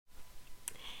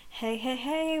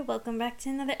Hey, welcome back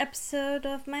to another episode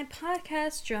of my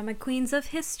podcast, Drama Queens of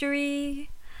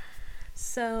History.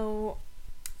 So,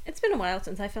 it's been a while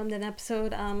since I filmed an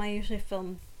episode. I usually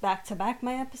film back-to-back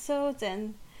my episodes,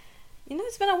 and,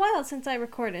 it's been a while since I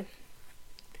recorded.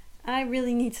 I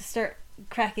really need to start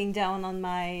cracking down on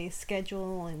my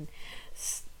schedule and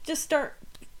just start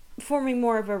forming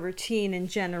more of a routine in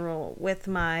general with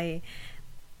my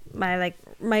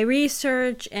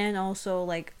research and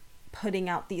also, putting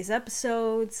out these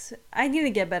episodes. I need to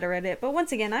get better at it, but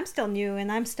once again, I'm still new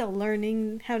and I'm still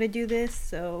learning how to do this,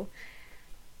 so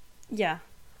yeah,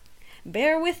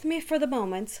 bear with me for the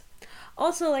moment.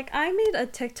 Also, I made a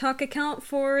TikTok account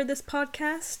for this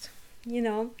podcast,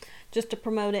 just to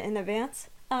promote it in advance.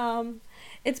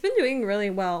 It's been doing really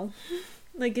well.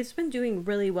 It's been doing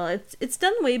really well. It's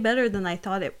done way better than I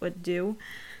thought it would do.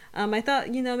 I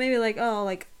thought,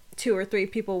 maybe 2 or 3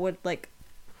 people would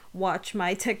watch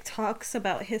my TikToks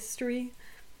about history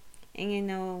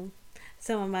and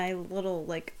some of my little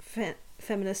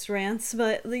feminist rants,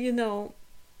 but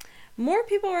more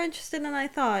people are interested than I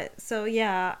thought, so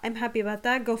yeah, I'm happy about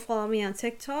that. Go follow me on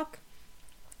TikTok.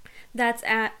 That's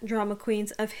at Drama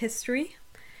Queens of History.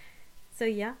 So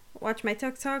yeah, watch my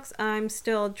TikToks. I'm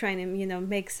still trying to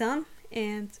make some,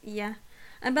 and yeah,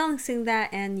 I'm balancing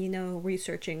that and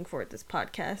researching for this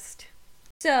podcast.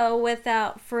 So,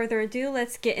 without further ado,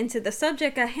 let's get into the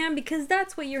subject at hand, because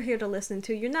that's what you're here to listen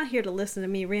to. You're not here to listen to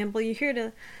me ramble. You're here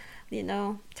to,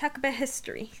 talk about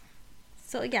history.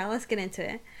 So, yeah, let's get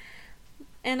into it.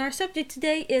 And our subject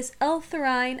today is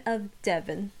Aelfthryth of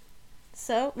Devon.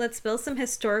 So, let's spill some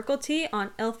historical tea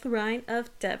on Aelfthryth of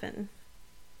Devon.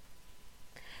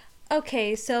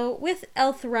 Okay, so with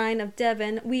Aelfthryth of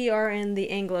Devon, we are in the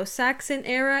Anglo Saxon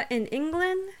era in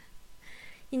England.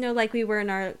 Like we were in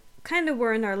our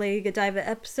Lady Godiva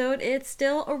episode. It's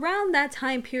still around that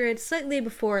time period, slightly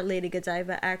before Lady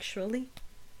Godiva, actually.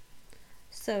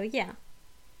 So, yeah.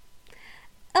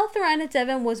 Aelfthryth of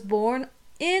Devon was born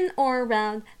in or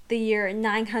around the year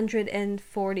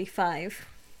 945.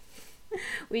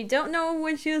 We don't know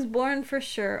when she was born for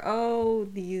sure.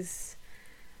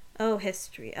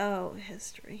 History.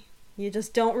 You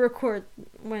just don't record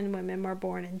when women were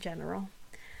born in general.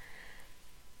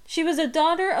 She was a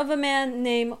daughter of a man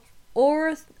named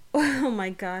oh my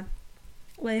god.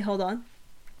 Wait, hold on.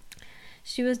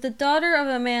 She was the daughter of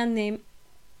a man named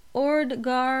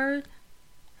Ordgard,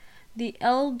 the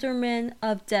Ealdorman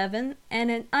of Devon, and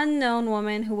an unknown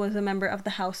woman who was a member of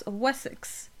the House of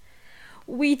Wessex.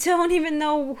 We don't even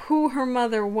know who her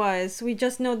mother was. We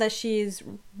just know that she's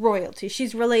royalty.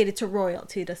 She's related to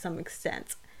royalty to some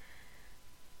extent.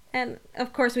 And,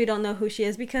 of course, we don't know who she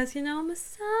is because, misogyny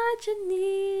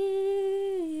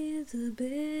is a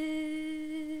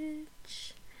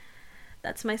bitch.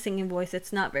 That's my singing voice.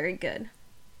 It's not very good.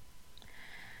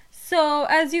 So,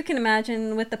 as you can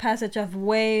imagine, with the passage of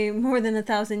way more than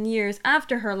 1,000 years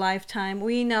after her lifetime,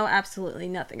 we know absolutely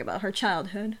nothing about her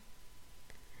childhood.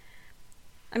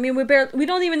 I mean, we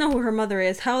don't even know who her mother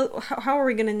is. How are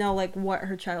we gonna know what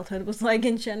her childhood was like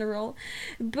in general?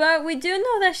 But we do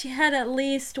know that she had at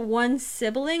least one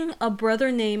sibling, a brother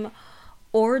named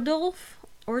Ordulf.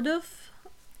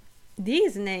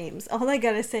 These names. All I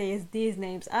gotta say is these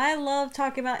names. I love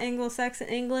talking about Anglo Saxon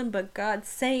England, but God,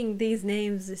 saying these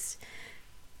names is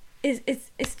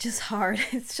it's just hard.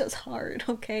 It's just hard.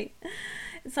 Okay,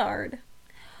 it's hard.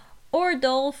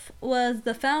 Ordulf was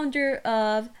the founder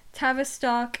of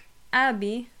Tavistock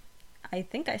Abbey. I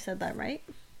think I said that right.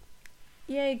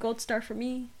 Yay, gold star for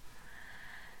me.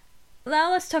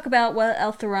 Now let's talk about what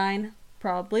Aelfthryth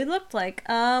probably looked like.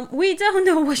 We don't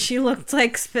know what she looked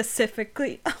like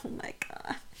specifically. Oh my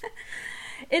god.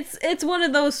 It's one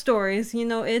of those stories,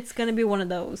 it's gonna be one of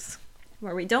those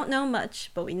where we don't know much,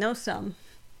 but we know some.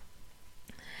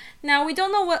 Now, we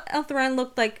don't know what Aelfthryth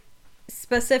looked like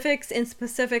specifics,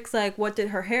 like what did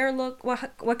her hair look,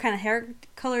 what kind of hair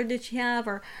color did she have,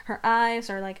 or her eyes,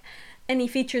 or any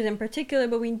features in particular,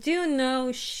 but we do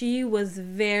know she was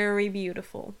very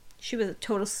beautiful. She was a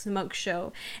total smoke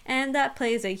show, and that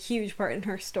plays a huge part in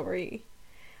her story,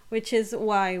 which is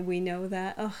why we know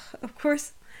that. Of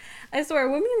course, I swear,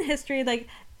 women in history,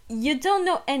 you don't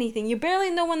know anything. You barely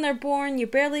know when they're born, you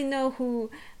barely know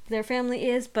who their family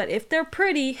is, but if they're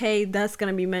pretty, hey, that's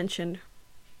gonna be mentioned.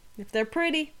 If they're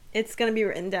pretty, it's gonna be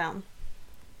written down.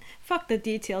 Fuck the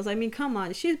details. I mean, come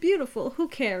on. She's beautiful. Who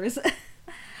cares?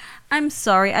 I'm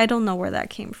sorry. I don't know where that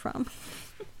came from.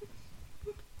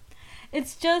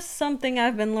 It's just something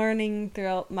I've been learning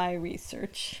throughout my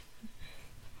research.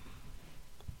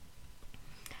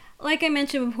 Like I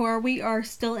mentioned before, we are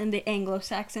still in the Anglo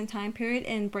Saxon time period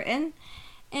in Britain.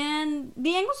 And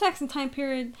the Anglo-Saxon time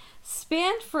period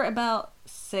spanned for about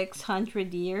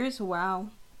 600 years. Wow.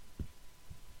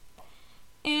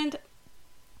 And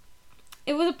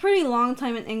it was a pretty long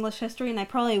time in English history, and I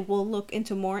probably will look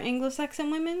into more Anglo-Saxon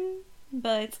women,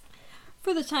 but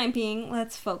for the time being,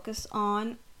 let's focus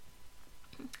on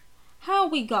how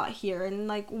we got here and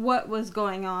like what was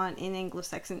going on in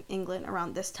Anglo-Saxon England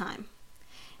around this time.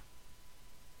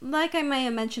 Like I may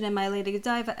have mentioned in my Lady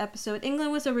Godiva episode,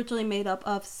 England was originally made up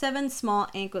of 7 small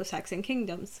Anglo-Saxon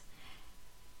kingdoms.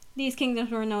 These kingdoms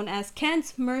were known as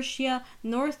Kent, Mercia,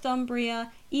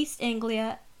 Northumbria, East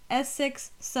Anglia,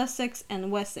 Essex, Sussex,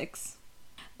 and Wessex.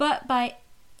 But by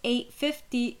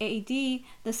 850 AD,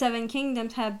 the 7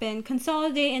 kingdoms had been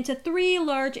consolidated into 3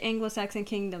 large Anglo-Saxon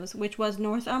kingdoms, which was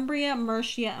Northumbria,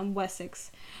 Mercia, and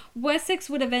Wessex. Wessex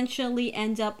would eventually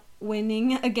end up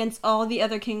winning against all the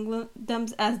other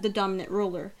kingdoms as the dominant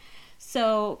ruler.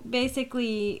 So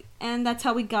basically, and that's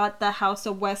how we got the House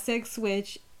of Wessex,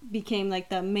 which became like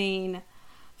the main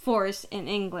force in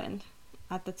England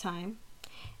at the time.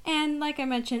 And like I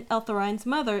mentioned, Aelfthryth's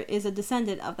mother is a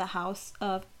descendant of the House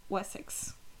of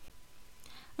Wessex.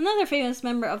 Another famous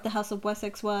member of the House of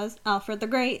Wessex was Alfred the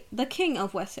Great, the King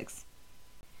of Wessex.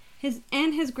 His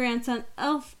grandson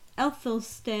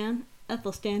Aethelstan,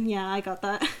 yeah, I got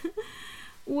that,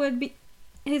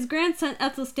 his grandson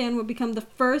Aethelstan would become the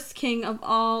first king of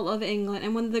all of England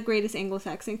and one of the greatest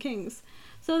Anglo-Saxon kings.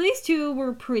 So these two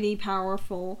were pretty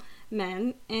powerful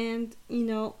men, and, you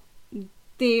know,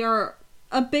 they are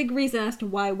a big reason as to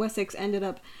why Wessex ended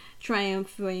up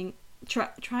triumphing?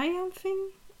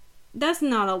 That's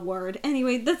not a word.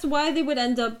 Anyway, that's why they would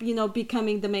end up, you know,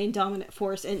 becoming the main dominant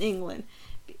force in England.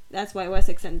 That's why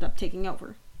Wessex ended up taking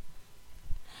over.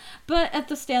 But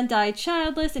Aethelstan died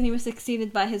childless, and he was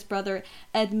succeeded by his brother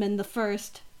Edmund I.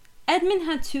 Edmund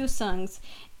had 2 sons,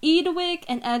 Eadwig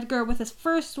and Edgar, with his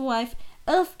first wife,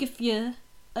 Aelfthryth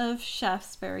of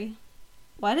Shaftesbury.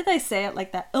 Why did I say it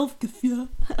like that? Aelfthryth.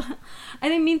 I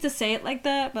didn't mean to say it like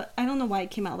that, but I don't know why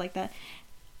it came out like that.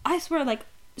 I swear, like,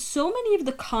 so many of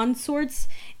the consorts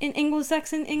in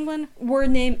Anglo-Saxon England were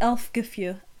named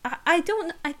Aelfthryth.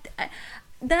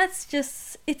 That's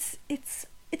just, it's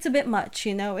a bit much,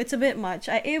 you know? It's a bit much.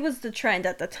 It was the trend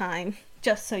at the time,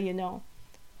 just so you know.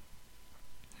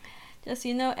 Just so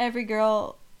you know, every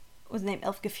girl was named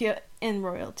Aelfthryth in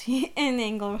royalty, in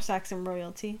Anglo-Saxon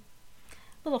royalty.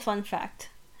 Little fun fact.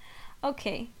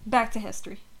 Okay, back to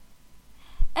history.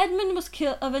 Edmund was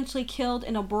eventually killed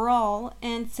in a brawl,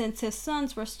 and since his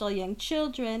sons were still young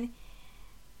children,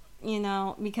 you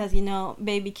know, because, you know,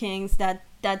 baby kings, that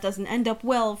doesn't end up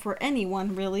well for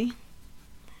anyone, really.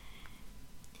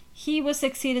 He was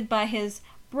succeeded by his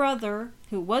brother,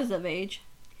 who was of age,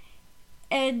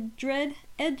 Edred?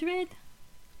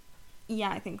 Yeah,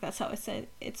 I think that's how it's said.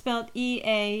 It's spelled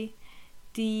E-A-D-R-E-D.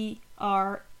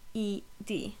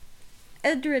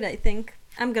 Edred, I think.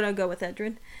 I'm gonna go with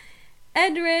Edred.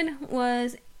 Edred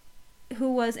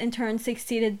who was in turn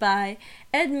succeeded by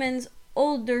Edmund's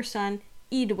older son,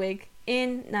 Eadwig,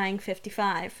 in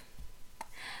 955.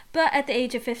 But at the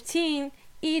age of 15,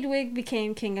 Eadwig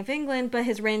became King of England, but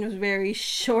his reign was very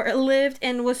short-lived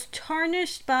and was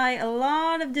tarnished by a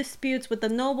lot of disputes with the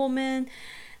noblemen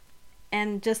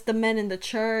and just the men in the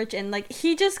church, and like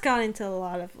he just got into a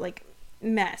lot of like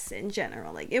mess in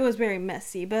general. Like it was very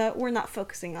messy, but we're not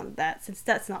focusing on that since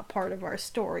that's not part of our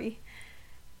story.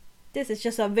 This is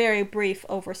just a very brief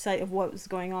oversight of what was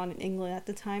going on in England at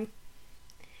the time.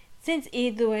 Since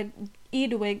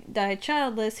Eadwig died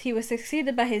childless, he was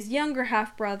succeeded by his younger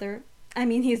brother. Why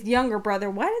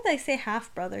did I say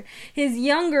half-brother? His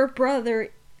younger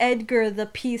brother, Edgar the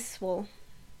Peaceful.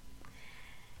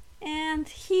 And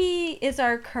he is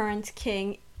our current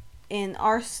king in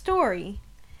our story.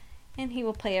 And he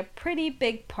will play a pretty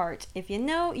big part. If you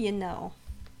know, you know.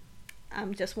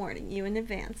 I'm just warning you in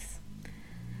advance.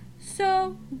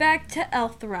 So, back to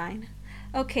Aelfthryth.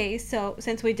 Okay, so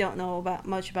since we don't know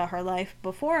much about her life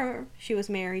before she was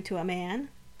married to a man,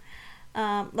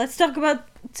 let's talk about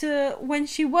when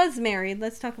she was married.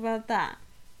 Let's talk about that.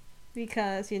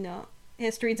 Because, you know,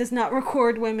 history does not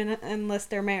record women unless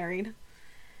they're married.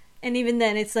 And even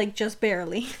then, it's like just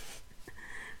barely.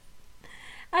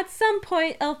 At some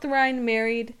point, Aelfthryth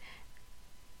married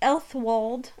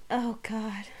Aethwald. Oh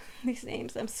god, these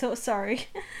names, I'm so sorry.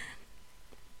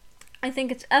 I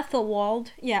think it's Ethelwald.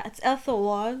 Yeah, it's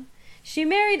Ethelwald. She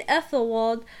married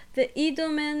Ethelwald, the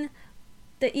Eadorman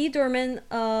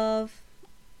of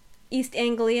East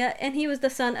Anglia, and he was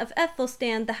the son of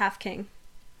Aethelstan, the half-king.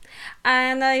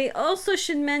 And I also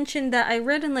should mention that I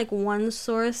read in like one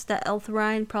source that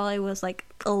Aelfthryth probably was like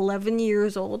 11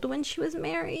 years old when she was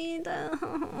married.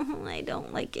 I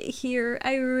don't like it here.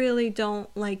 I really don't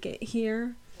like it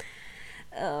here.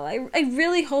 I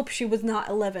really hope she was not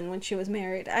 11 when she was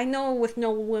married. I know with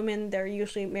noble women, they're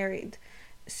usually married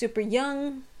super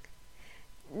young.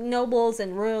 Nobles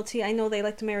and royalty, I know they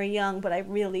like to marry young, but I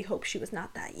really hope she was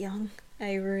not that young.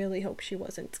 I really hope she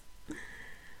wasn't.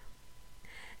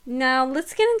 Now,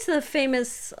 let's get into the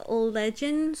famous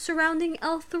legend surrounding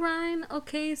Aelfthryth.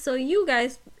 Okay, so you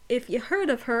guys, if you heard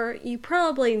of her, you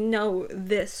probably know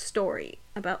this story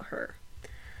about her.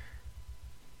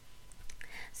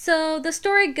 So the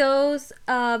story goes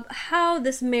of how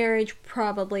this marriage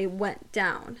probably went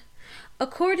down.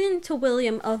 According to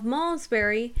William of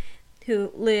Malmesbury,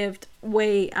 who lived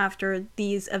way after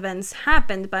these events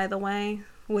happened, by the way,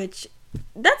 which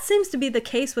that seems to be the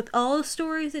case with all the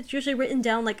stories. It's usually written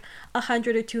down like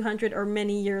 100 or 200 or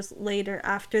many years later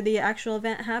after the actual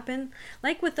event happened.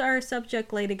 Like with our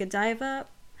subject, Lady Godiva,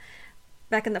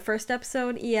 back in the first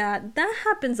episode. Yeah, that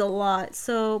happens a lot.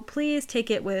 So please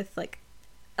take it with like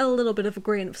a little bit of a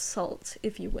grain of salt,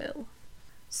 if you will.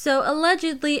 So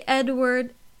allegedly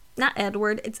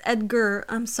it's Edgar.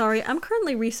 I'm sorry, I'm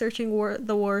currently researching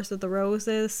the Wars of the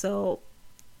Roses, so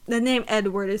the name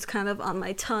Edward is kind of on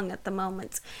my tongue at the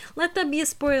moment. Let that be a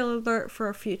spoiler alert for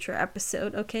a future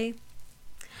episode, okay?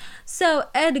 So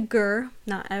Edgar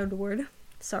had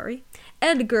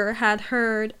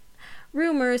heard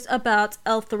rumors about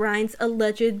Aelfthryth's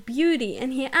alleged beauty,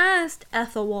 and he asked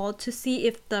Ethelwald to see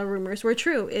if the rumors were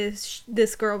true. Is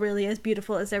this girl really as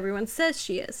beautiful as everyone says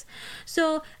she is?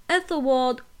 So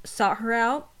Ethelwald sought her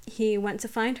out. He went to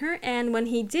find her, and when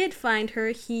he did find her,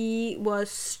 he was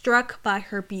struck by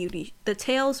her beauty. The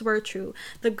tales were true.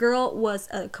 The girl was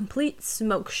a complete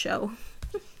smoke show.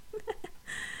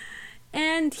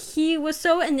 And he was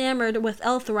so enamored with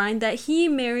Aelfthryth that he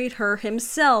married her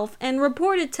himself and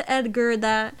reported to Edgar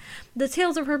that the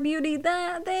tales of her beauty,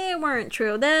 that they weren't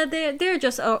true. They're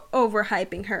just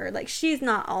overhyping her. Like, she's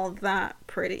not all that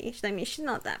pretty. I mean, she's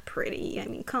not that pretty. I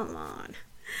mean, come on.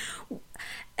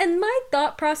 And my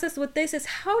thought process with this is,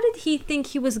 how did he think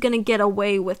he was gonna get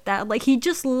away with that? Like, he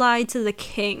just lied to the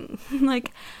king.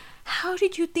 Like, how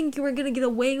did you think you were gonna get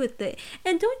away with it?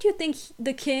 And don't you think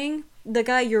the king, the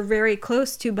guy you're very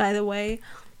close to, by the way,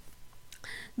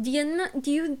 do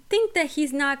you think that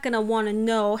he's not gonna want to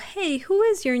know, hey, who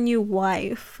is your new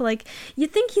wife? Like, you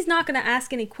think he's not gonna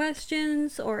ask any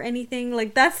questions or anything?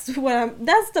 Like, that's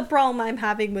the problem I'm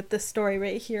having with this story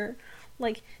right here.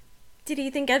 Like, did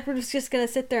he think Edward was just gonna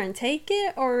sit there and take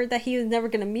it, or that he was never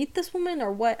gonna meet this woman,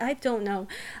 or what? I don't know.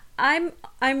 I'm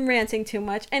ranting too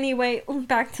much. Anyway,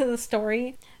 back to the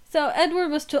story. So Edgar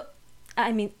was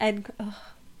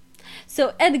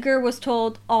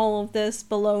told all of this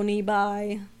baloney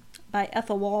by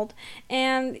Ethelwald,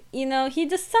 and he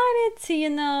decided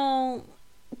to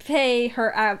pay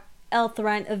her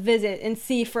Aelfthryth a visit and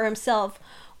see for himself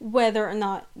whether or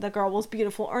not the girl was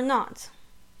beautiful or not.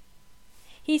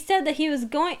 He said that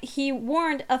he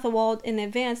warned Ethelwald in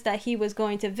advance that he was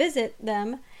going to visit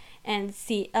them and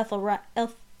see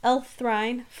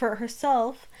Aelfthryth for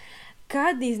herself.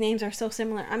 God, these names are so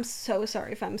similar. I'm so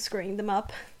sorry if I'm screwing them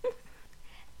up.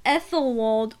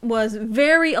 Ethelwald was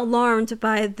very alarmed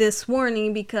by this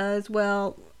warning because,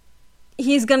 well,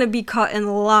 he's gonna be caught in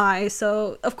a lie.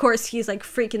 So, of course, he's like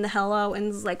freaking the hell out and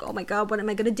is like, oh my god, what am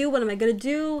I gonna do? What am I gonna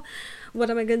do? What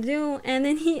am I gonna do? And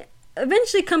then he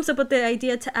eventually comes up with the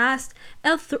idea to ask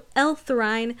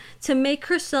Aelfthryth to make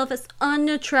herself as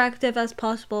unattractive as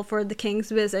possible for the king's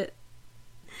visit.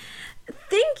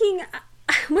 Thinking,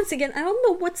 once again, I don't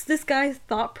know what's this guy's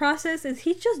thought process. Is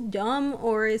he just dumb,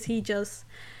 or is he just...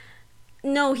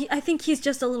 No, I think he's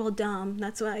just a little dumb.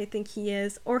 That's what I think he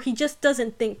is. Or he just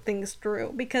doesn't think things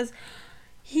through. Because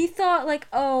he thought, like,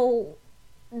 oh,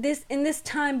 in this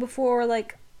time before,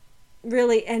 like,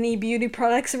 really any beauty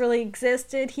products really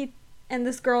existed, and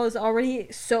this girl is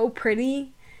already so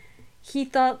pretty, he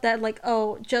thought that, like,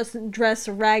 oh, just dress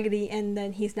raggedy and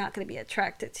then he's not going to be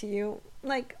attracted to you.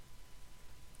 Like,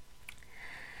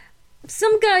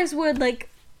 some guys would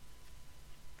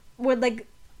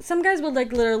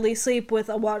literally sleep with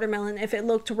a watermelon if it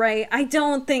looked right. I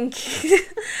don't think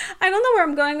I don't know where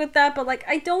I'm going with that, but like,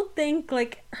 I don't think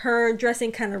like her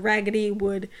dressing kind of raggedy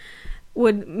would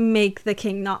make the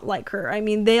king not like her. I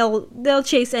mean, they'll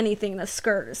chase anything in a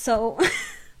skirt. So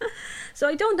so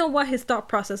I don't know what his thought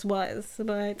process was,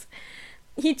 but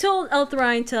he told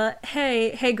Aelfthryth to,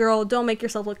 hey girl, don't make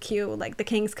yourself look cute. Like, the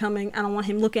king's coming. I don't want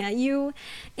him looking at you.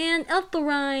 And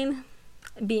Aelfthryth,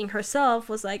 being herself,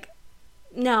 was like,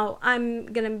 no,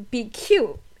 I'm gonna be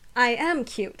cute. I am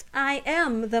cute. I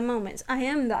am the moment. I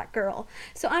am that girl.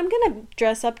 So I'm gonna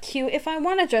dress up cute if I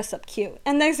wanna dress up cute.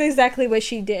 And that's exactly what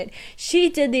she did. She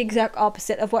did the exact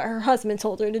opposite of what her husband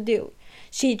told her to do.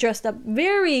 She dressed up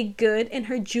very good in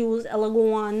her jewels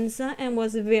elegance and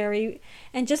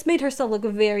and just made herself look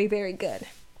very, very good.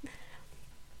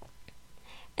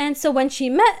 And so when she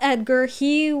met Edgar,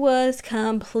 he was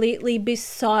completely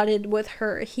besotted with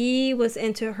her. He was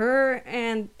into her,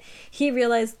 and he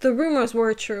realized the rumors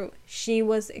were true. She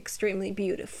was extremely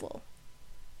beautiful.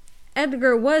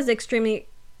 Edgar was extremely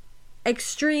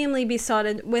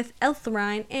besotted with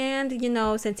Aelfthryth,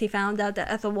 and since he found out that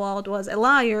Ethelwald was a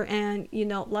liar and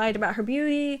lied about her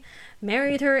beauty,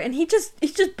 married her, and he just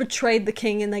betrayed the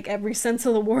king in like every sense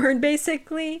of the word,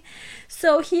 basically.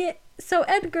 So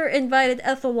Edgar invited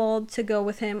Ethelwald to go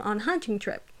with him on a hunting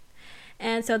trip.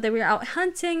 And so they were out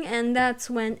hunting, and that's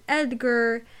when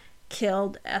Edgar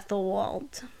killed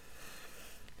Ethelwald.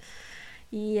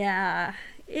 Yeah,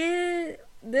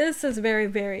 this is very,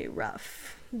 very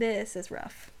rough. This is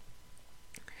rough.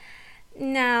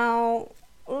 Now,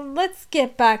 let's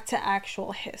get back to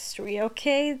actual history,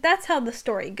 okay? That's how the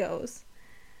story goes.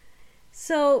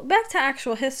 So, back to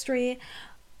actual history.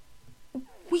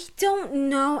 We don't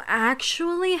know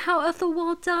actually how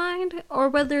Ethelwald died, or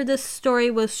whether this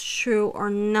story was true or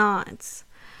not.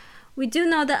 We do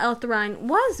know that Aelfthryth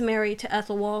was married to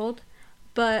Ethelwald,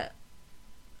 but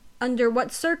under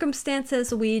what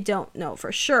circumstances we don't know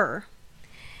for sure.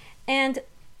 And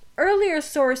earlier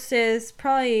sources,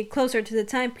 probably closer to the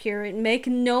time period, make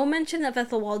no mention of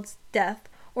Ethelwald's death,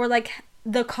 or like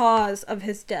the cause of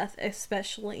his death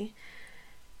especially.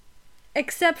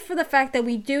 Except for the fact that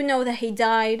we do know that he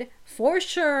died for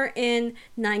sure in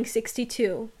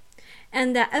 962.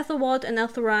 And that Ethelwald and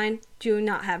Aelfthryth do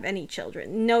not have any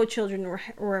children. No children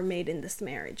were made in this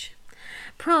marriage.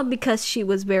 Probably because she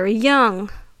was very young.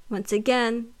 Once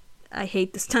again, I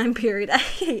hate this time period. I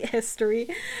hate history.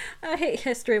 I hate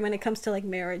history when it comes to like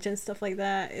marriage and stuff like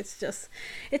that. It's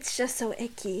just so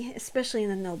icky, especially in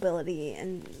the nobility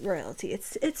and royalty.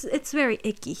 It's very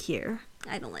icky here.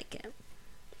 I don't like it.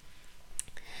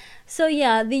 So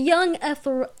yeah, the young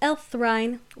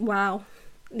Aelfthryth, wow,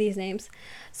 these names.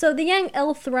 So the young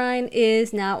Aelfthryth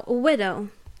is now a widow,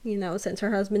 since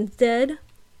her husband's dead.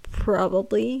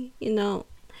 Probably,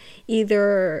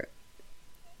 either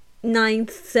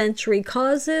 9th century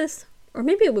causes, or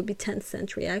maybe it would be 10th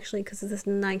century actually, because this is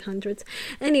the 900s.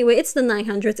 Anyway, it's the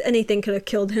 900s. Anything could have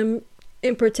killed him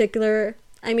in particular.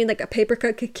 I mean, like a paper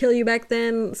cut could kill you back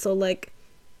then. So like,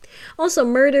 also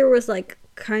murder was like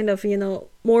kind of,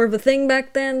 more of a thing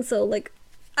back then. So like,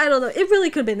 I don't know. It really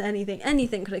could have been anything.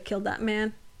 Anything could have killed that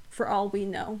man, for all we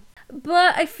know.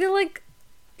 But I feel like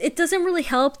it doesn't really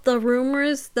help the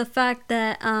rumors, the fact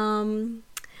that,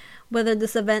 whether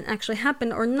this event actually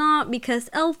happened or not, because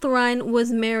Aelfthryth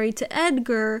was married to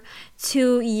Edgar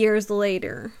 2 years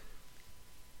later.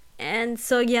 And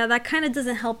so, yeah, that kind of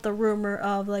doesn't help the rumor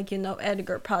of, like,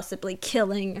 Edgar possibly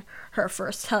killing her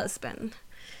first husband.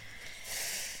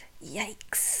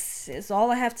 Yikes, is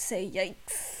all I have to say.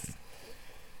 Yikes.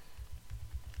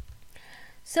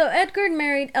 So Edgar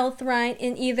married Aelfthryth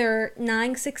in either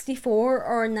 964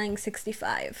 or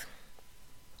 965.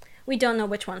 We don't know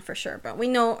which one for sure, but we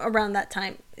know around that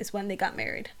time is when they got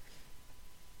married.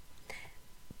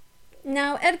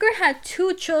 Now, Edgar had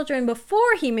 2 children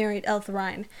before he married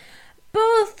Aelfthryth.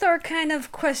 Both are kind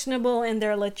of questionable in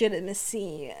their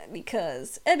legitimacy,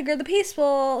 because Edgar the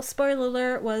Peaceful, spoiler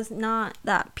alert, was not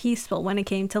that peaceful when it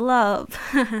came to love.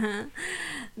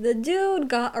 The dude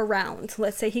got around.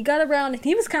 Let's say he got around, and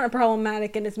he was kind of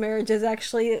problematic in his marriages,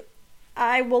 actually.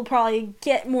 I will probably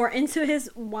get more into his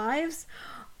wives,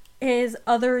 his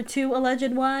other 2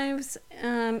 alleged wives,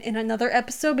 in another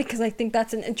episode, because I think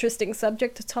that's an interesting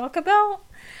subject to talk about.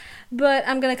 But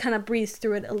I'm going to kind of breeze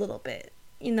through it a little bit.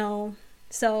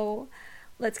 So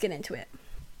let's get into it.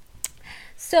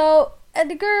 So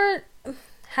Edgar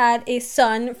had a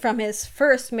son from his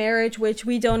first marriage, which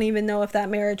we don't even know if that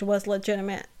marriage was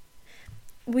legitimate.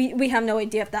 We have no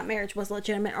idea if that marriage was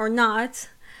legitimate or not.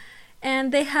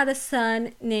 And they had a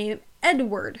son named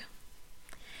Edward.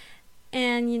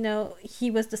 And,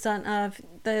 he was the son of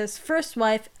his first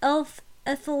wife,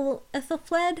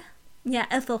 Ethelfled? Yeah,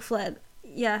 Ethelfled.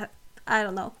 Yeah, I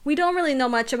don't know. We don't really know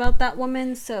much about that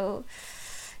woman, so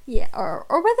yeah, or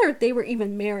whether they were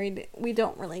even married, we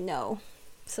don't really know.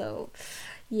 So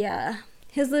yeah,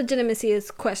 his legitimacy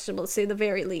is questionable, to say the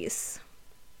very least.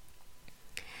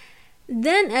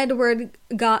 Then Edward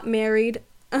got married.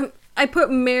 I I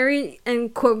put married in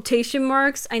quotation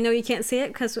marks. I know you can't see it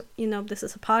because, this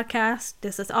is a podcast.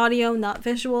 This is audio, not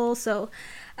visual. So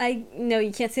I know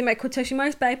you can't see my quotation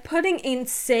marks, but I'm putting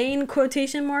insane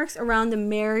quotation marks around the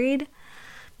married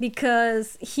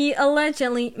because he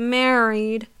allegedly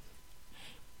married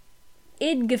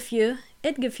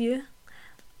Aelfthryth,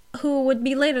 who would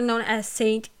be later known as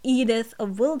Saint Edith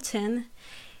of Wilton,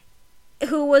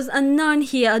 who was a nun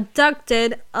he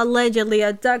allegedly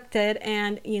abducted,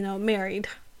 and, married.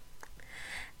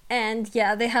 And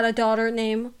yeah, they had a daughter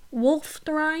named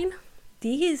Aelfthryth.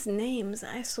 These names,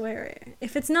 I swear.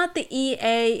 If it's not the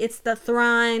EA, it's the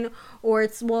Thrine, or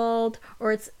it's Wald,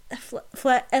 or it's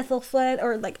Aelfthryth,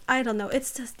 or I don't know.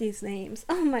 It's just these names.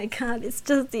 Oh my god, it's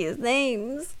just these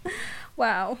names.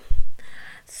 Wow.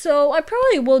 So I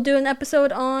probably will do an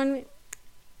episode on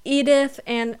Edith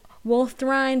and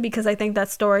Aelfthryth because I think that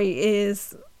story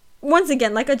is, once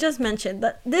again, like I just mentioned,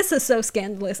 that this is so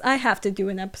scandalous. I have to do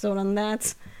an episode on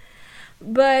that.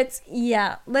 But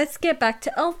yeah, let's get back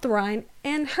to Aelfthryth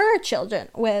and her children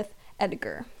with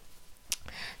Edgar.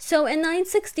 So in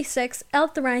 966,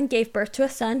 Aelfthryth gave birth to a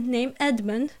son named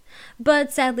Edmund,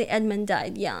 but sadly Edmund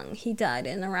died young. He died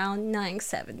in around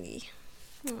 970.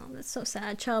 Oh, that's so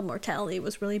sad. Child mortality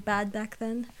was really bad back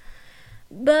then.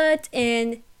 But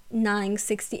in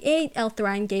 968,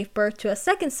 Aelfthryth gave birth to a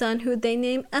second son who they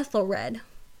named Ethelred.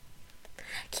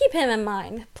 Keep him in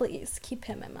mind, please. Keep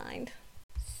him in mind.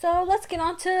 So let's get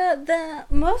on to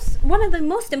one of the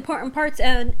most important parts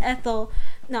of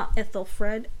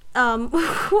Ethelfred.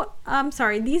 I'm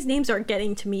sorry, these names are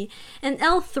getting to me. And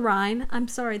Aelfthryth, I'm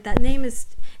sorry, that name is,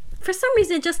 for some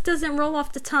reason, it just doesn't roll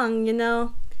off the tongue,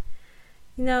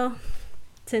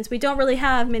 since we don't really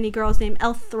have many girls named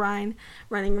Aelfthryth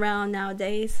running around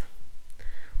nowadays.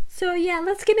 So yeah,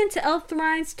 let's get into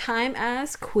Aelfthryth's time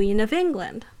as Queen of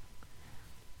England.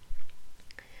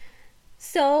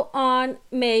 So on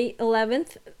May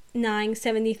 11th,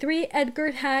 973,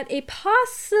 Edgar had a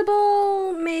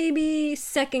possible, maybe,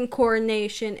 second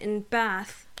coronation in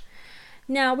Bath.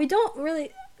 Now, we don't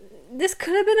really... This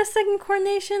could have been a second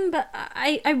coronation, but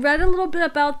I read a little bit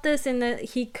about this and that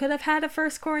he could have had a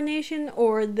first coronation,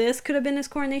 or this could have been his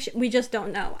coronation. We just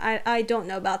don't know. I don't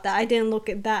know about that. I didn't look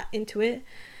at that into it.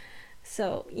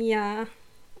 So, yeah,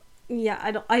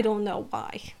 I don't know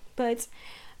why. But,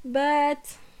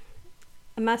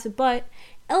 a massive but,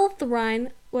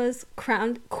 Aelfthryth was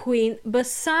crowned queen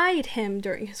beside him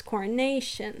during his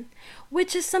coronation,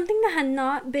 which is something that had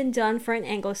not been done for an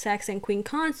Anglo Saxon queen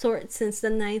consort since the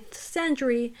 9th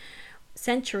century,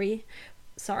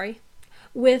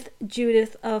 with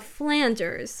Judith of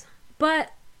Flanders.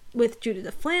 But with Judith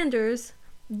of Flanders,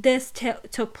 this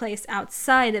took place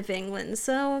outside of England,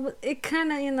 so it kind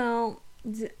of,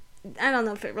 I don't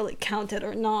know if it really counted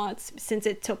or not, since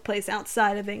it took place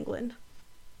outside of England.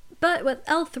 But with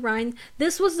Aelfthryth,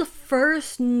 this was the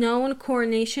first known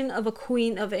coronation of a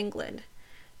Queen of England.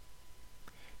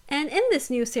 And in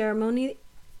this new ceremony,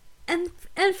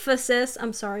 emphasis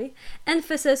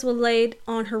was laid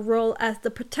on her role as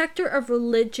the protector of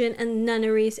religion and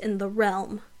nunneries in the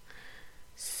realm.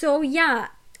 So yeah,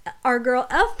 our girl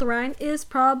Aelfthryth is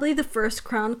probably the first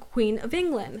crowned Queen of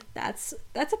England. That's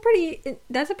a pretty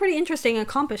interesting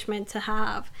accomplishment to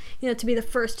have, to be the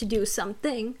first to do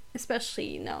something,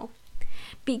 especially,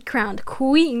 be crowned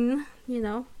queen,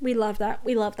 we love that.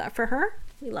 We love that for her.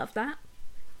 We love that.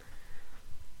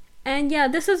 And yeah,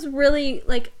 this is really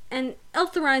and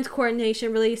Aelfthryth's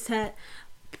coronation really set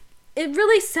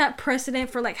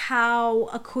precedent for how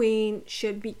a queen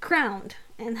should be crowned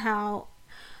and how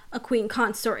a queen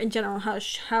consort in general, how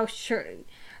should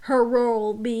her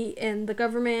role be in the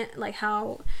government,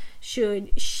 how should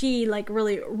she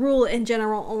really rule in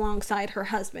general alongside her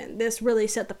husband. This really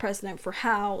set the precedent for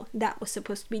how that was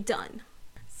supposed to be done.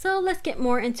 So let's get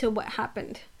more into what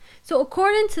happened. So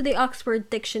according to the Oxford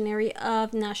Dictionary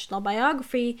of National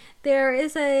Biography, there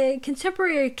is a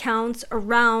contemporary account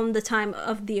around the time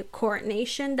of the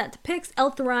coronation that depicts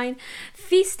Aelfthryth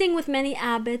feasting with many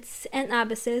abbots and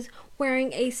abbesses,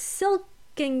 wearing a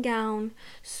silken gown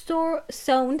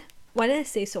sewn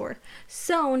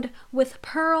with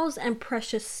pearls and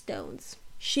precious stones.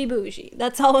 She bougie.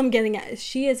 That's all I'm getting at.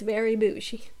 She is very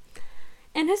bougie.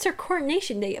 And it's her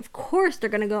coronation day. Of course they're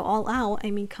gonna go all out. I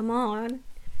mean, come on.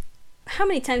 How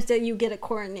many times do you get a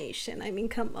coronation? I mean,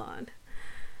 come on.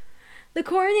 The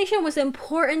coronation was an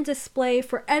important display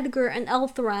for Edgar and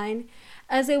Aelfthryth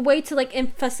as a way to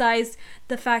emphasize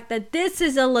the fact that this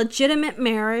is a legitimate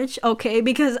marriage, okay?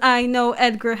 Because I know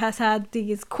Edgar has had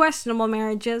these questionable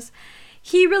marriages.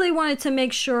 He really wanted to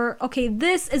make sure, okay,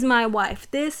 this is my wife.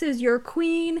 This is your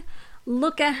queen.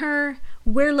 Look at her.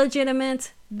 we're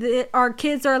legitimate, our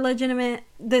kids are legitimate,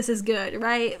 this is good,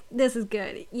 right? This is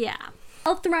good, yeah.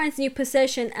 Aelfthryth's new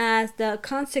position as the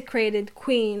consecrated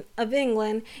Queen of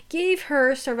England gave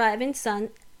her surviving son,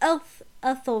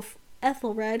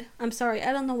 Ethelred, I'm sorry,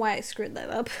 I don't know why I screwed that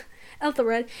up,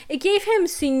 Ethelred, it gave him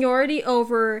seniority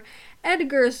over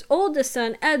Edgar's oldest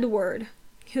son, Edward,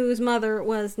 whose mother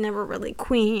was never really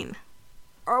queen.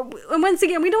 Or, once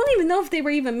again, we don't even know if they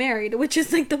were even married, which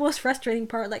is like the most frustrating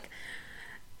part. Like,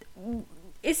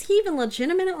 is he even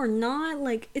legitimate or not?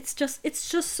 Like, it's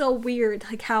just so weird,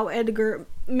 like how Edgar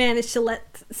managed to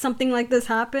let something like this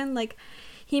happen. Like,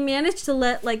 he managed to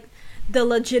let like the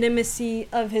legitimacy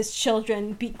of his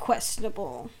children be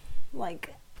questionable.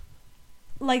 Like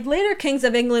later kings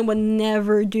of England would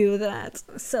never do that.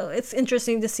 So it's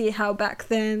interesting to see how back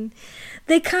then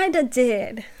they kind of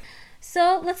did.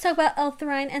 So let's talk about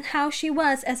Aelfthryth and how she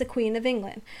was as a Queen of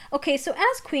England. Okay, so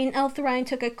as Queen, Aelfthryth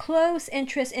took a close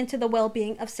interest into the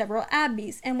well-being of several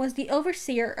abbeys and was the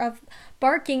overseer of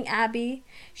Barking Abbey.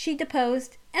 She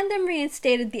deposed and then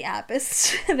reinstated the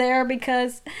abbess there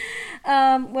because,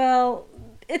 well,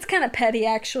 it's kind of petty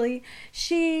actually.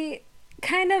 She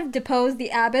kind of deposed the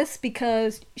abbess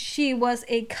because she was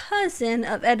a cousin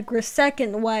of Edgar's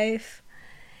second wife.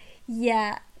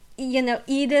 Yeah, you know,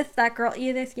 Edith, that girl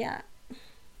Edith, yeah.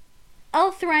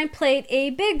 Aelfthryth played a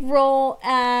big role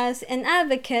as an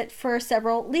advocate for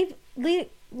several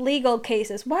legal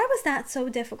cases. Why was that so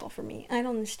difficult for me? I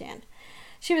don't understand.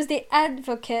 She was the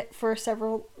advocate for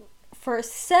 7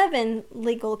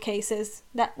 legal cases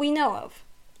that we know of.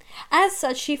 As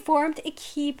such, she formed a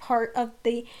key part of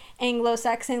the Anglo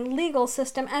Saxon legal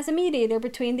system as a mediator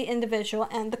between the individual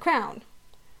and the crown.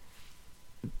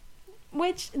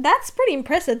 Which, that's pretty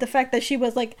impressive, the fact that she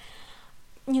was like,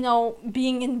 you know,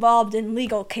 being involved in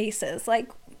legal cases. Like,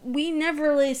 we never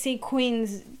really see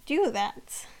queens do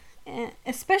that.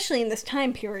 Especially in this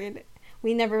time period.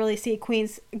 We never really see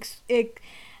queens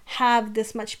have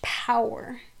this much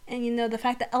power. And, you know, the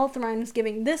fact that Aelfthryth was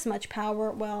giving this much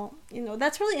power, well, you know,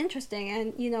 that's really interesting.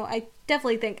 And, you know, I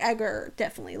definitely think Edgar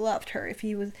definitely loved her if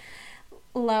he was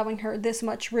allowing her this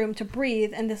much room to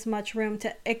breathe and this much room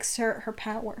to exert her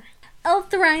power.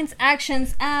 Aelfthryth's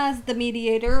actions as the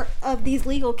mediator of these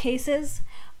legal cases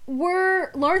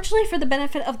were largely for the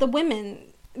benefit of the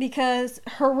women, because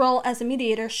her role as a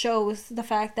mediator shows the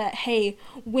fact that, hey,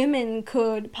 women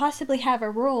could possibly have a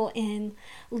role in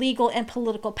legal and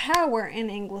political power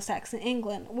in Anglo-Saxon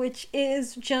England, which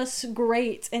is just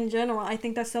great in general. I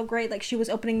think that's so great. Like, she was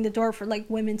opening the door for like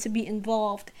women to be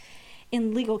involved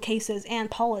in legal cases and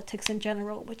politics in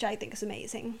general, which I think is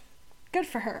amazing. Good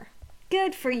for her.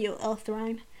 Good for you,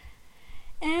 Aelfthryth.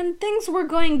 And things were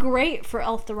going great for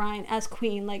Aelfthryth as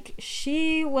queen. Like,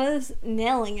 she was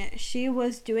nailing it. She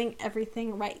was doing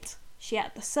everything right. She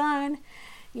had the son.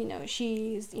 You know,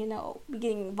 she's, you know,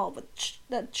 getting involved with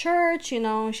the church. You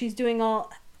know, she's doing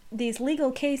all these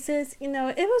legal cases. You know,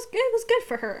 it was good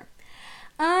for her.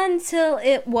 Until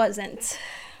it wasn't.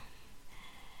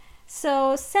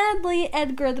 So, sadly,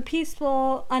 Edgar the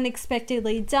Peaceful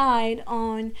unexpectedly died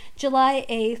on July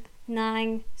 8th,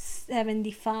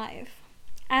 975.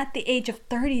 At the age of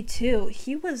 32.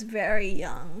 He was very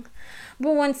young.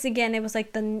 But once again, it was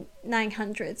like the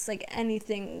 900s. Like,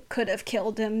 anything could have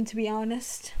killed him, to be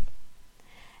honest.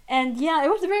 And yeah, it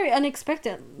was very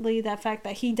unexpectedly, that fact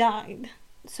that he died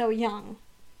so young.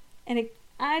 And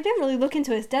I didn't really look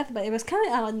into his death, but it was kind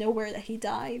of out of nowhere that he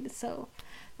died. So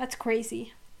that's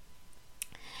crazy.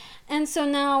 And so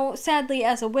now, sadly,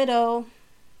 as a widow,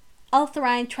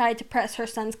 Aelfthryth tried to press her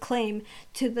son's claim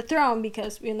to the throne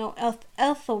because, you know,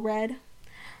 Ethelred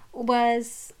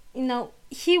was, you know,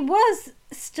 he was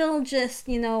still just,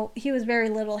 you know, he was very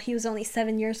little. He was only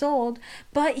 7 years old,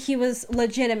 but he was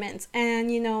legitimate.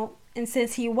 And, you know, and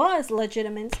since he was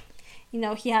legitimate, you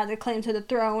know, he had a claim to the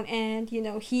throne and, you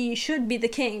know, he should be the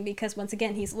king because, once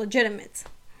again, he's legitimate.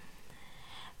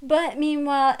 But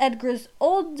meanwhile, Edgar's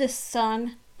oldest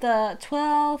son, the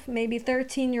 12, maybe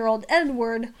 13-year-old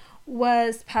Edward,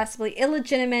 was possibly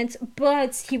illegitimate,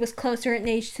 but he was closer in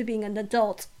age to being an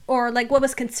adult, or like what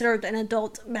was considered an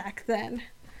adult back then.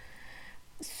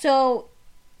 So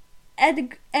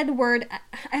Edward,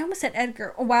 I almost said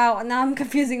Edgar. Wow, now I'm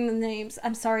confusing the names.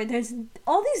 I'm sorry. There's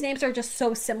all these names are just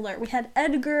so similar. We had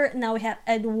Edgar, now we have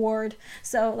Edward.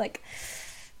 So like,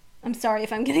 I'm sorry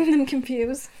if I'm getting them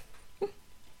confused.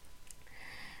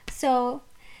 So,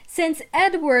 since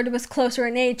Edward was closer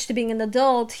in age to being an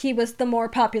adult, he was the more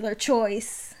popular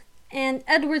choice. And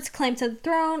Edward's claim to the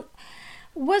throne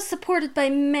was supported by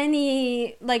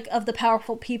many, like, of the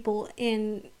powerful people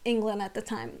in England at the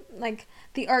time. Like,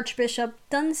 the Archbishop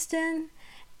Dunstan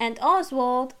and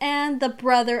Oswald, and the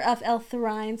brother of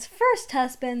Aelfthryth's first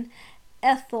husband,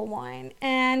 Ethelwine.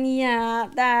 And yeah,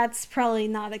 that's probably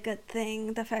not a good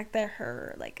thing. The fact that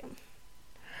her, like,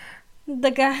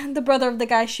 the brother of the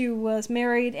guy she was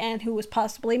married and who was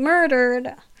possibly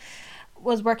murdered,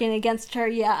 was working against her.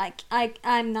 Yeah,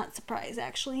 I'm not surprised,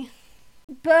 actually.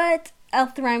 But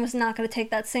Aelfthryth was not going to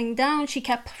take that thing down. She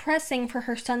kept pressing for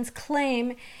her son's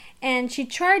claim, and she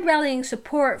tried rallying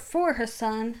support for her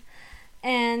son.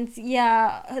 And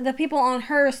yeah, the people on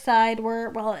her side were,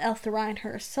 well, Aelfthryth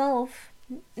herself,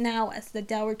 now as the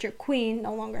Dowager Queen,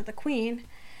 no longer the Queen,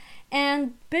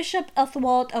 and Bishop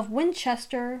Ethelwald of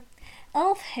Winchester,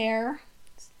 Elfhere,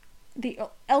 the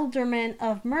Elderman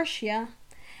of Mercia.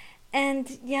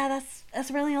 And yeah, that's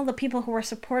really all the people who were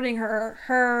supporting her.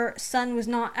 Her son was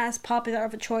not as popular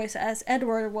of a choice as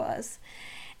Edward was.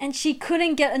 And she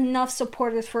couldn't get enough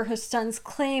supporters for her son's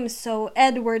claims, so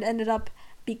Edward ended up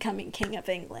becoming King of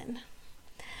England.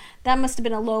 That must have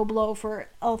been a low blow for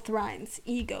Aelfthryth's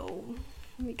ego,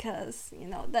 because,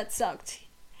 that sucked.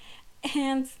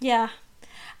 And yeah,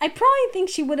 I probably think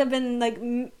she would have been, like,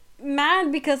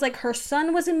 mad because, like, her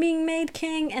son wasn't being made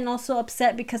king, and also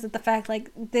upset because of the fact, like,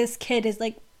 this kid is,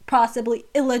 like, possibly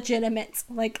illegitimate.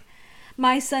 Like,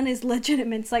 my son is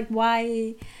legitimate. It's like,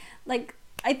 why? Like,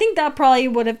 I think that probably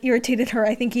would have irritated her,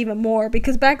 I think, even more,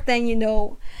 because back then,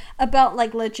 about,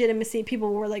 like, legitimacy,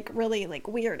 people were, like, really, like,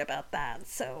 weird about that.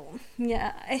 So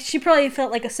yeah, she probably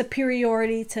felt like a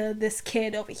superiority to this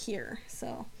kid over here.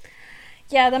 So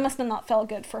yeah, that must have not felt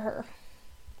good for her.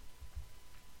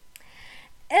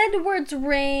 Edward's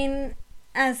reign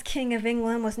as King of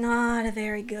England was not a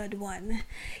very good one,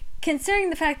 considering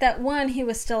the fact that, one, he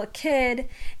was still a kid,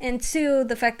 and two,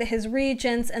 the fact that his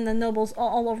regents and the nobles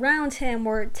all around him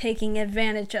were taking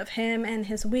advantage of him and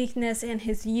his weakness and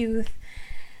his youth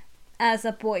as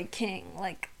a boy king.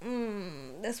 Like,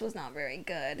 this was not very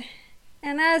good.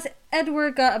 And as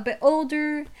Edward got a bit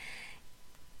older,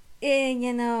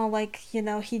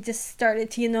 he just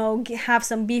started to, have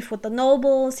some beef with the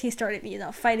nobles. He started,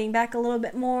 fighting back a little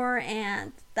bit more,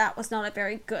 and that was not a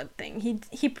very good thing.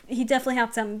 He definitely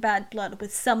had some bad blood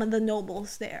with some of the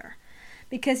nobles there,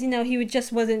 because, he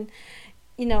just wasn't,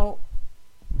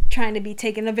 trying to be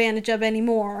taken advantage of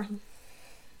anymore.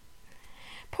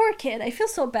 Poor kid. I feel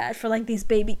so bad for, like, these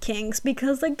baby kings,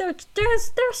 because, like,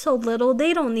 they're so little.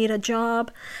 They don't need a job.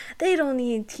 They don't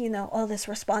need, all this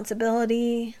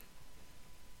responsibility.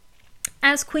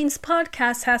 As Queen's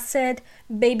podcast has said,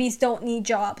 babies don't need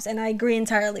jobs, and I agree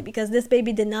entirely, because this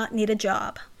baby did not need a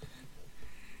job.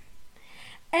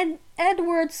 And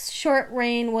Edward's short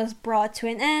reign was brought to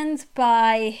an end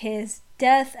by his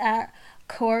death at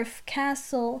Corfe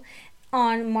Castle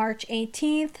on March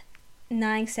 18th,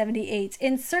 978,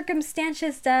 in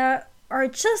circumstances that are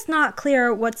just not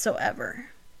clear whatsoever.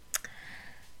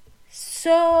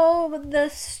 So the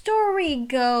story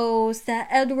goes that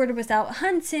Edward was out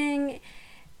hunting,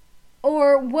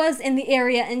 or was in the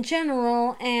area in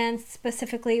general, and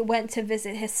specifically went to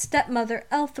visit his stepmother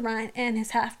Aelfthryth and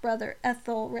his half-brother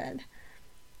Ethelred.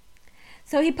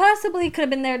 So he possibly could have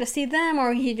been there to see them,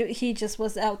 or he just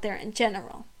was out there in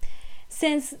general.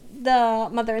 Since the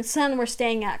mother and son were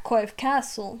staying at Corfe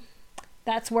Castle,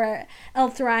 that's where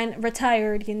Aelfthryth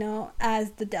retired,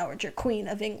 as the Dowager Queen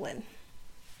of England.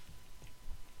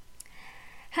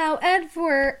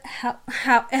 However,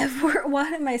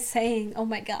 what am I saying? Oh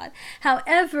my god.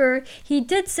 However, he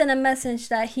did send a message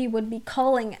that he would be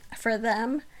calling for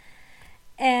them,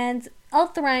 and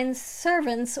Aelfthryth's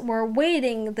servants were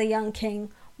waiting the young king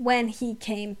when he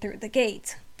came through the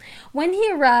gate. When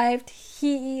he arrived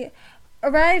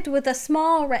with a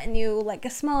small retinue, like a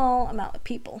small amount of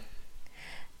people.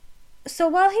 So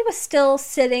while he was still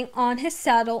sitting on his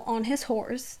saddle on his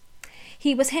horse,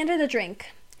 he was handed a drink.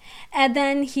 And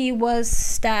then he was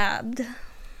stabbed.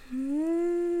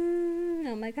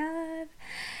 Oh my god.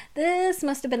 This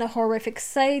must have been a horrific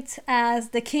sight, as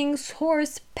the king's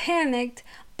horse panicked,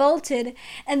 bolted,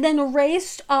 and then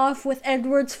raced off with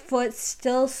Edward's foot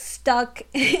still stuck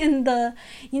in the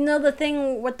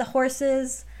thing with the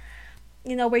horses,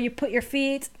 where you put your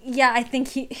feet. Yeah, I think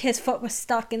his foot was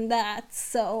stuck in that.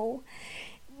 So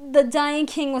the dying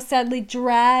king was sadly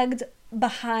dragged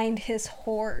behind his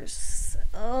horse.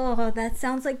 Oh, that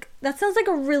sounds like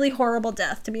a really horrible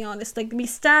death, to be honest. Like, be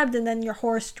stabbed and then your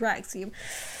horse drags you.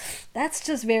 That's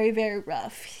just very, very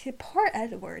rough. Poor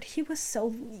Edward. He was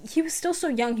still so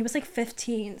young. He was like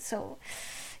 15, so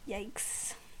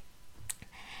yikes.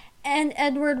 And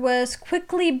Edward was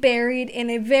quickly buried in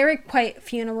a very quiet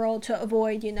funeral to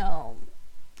avoid,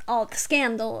 all the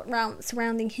scandal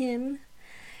surrounding him,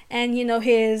 and,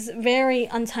 his very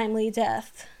untimely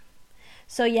death.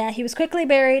 So yeah, he was quickly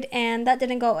buried, and that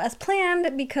didn't go as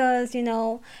planned because,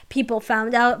 people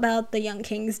found out about the young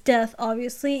king's death,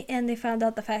 obviously, and they found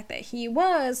out the fact that he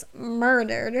was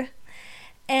murdered.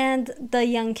 And the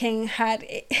young king had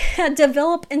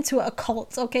developed into a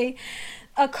cult, okay?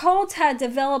 A cult had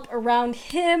developed around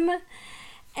him,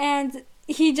 and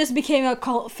he just became a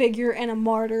cult figure and a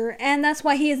martyr, and that's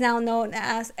why he is now known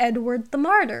as Edward the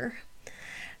Martyr.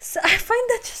 So I find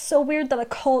that just so weird that a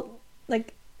cult,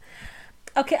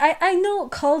 okay, I know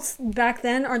cults back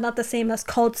then are not the same as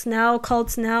cults now.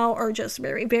 Cults now are just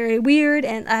very, very weird,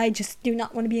 and I just do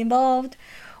not want to be involved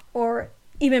or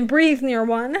even breathe near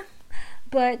one.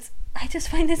 But I just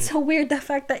find it so weird, the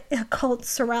fact that a cult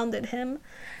surrounded him.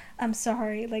 I'm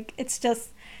sorry, it's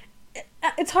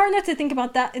hard not to think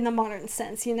about that in the modern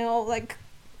sense,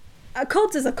 a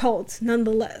cult is a cult,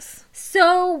 nonetheless.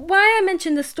 So, why I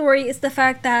mentioned the story is the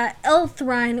fact that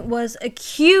Aelfthryth was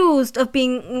accused of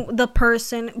being the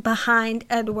person behind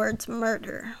Edward's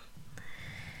murder.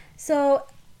 So,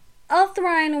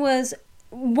 Aelfthryth was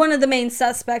one of the main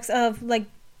suspects of,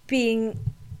 being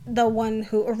the one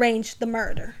who arranged the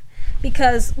murder.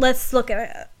 Because, let's look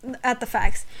at the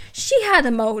facts. She had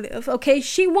a motive, okay?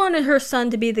 She wanted her son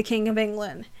to be the King of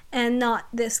England, and not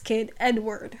this kid,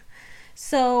 Edward.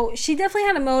 So she definitely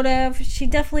had a motive. She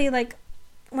definitely,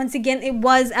 once again, it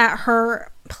was at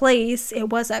her place. It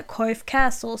was at Coif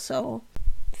Castle, so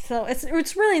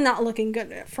it's really not looking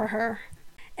good for her.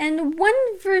 And one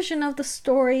version of the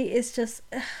story is just,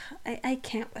 I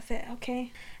can't with it,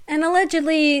 okay? And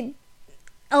allegedly,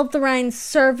 Aelfthryth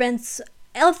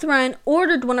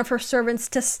ordered one of her servants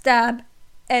to stab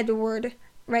Edward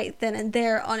right then and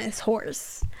there on his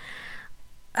horse.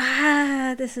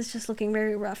 This is just looking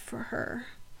very rough for her.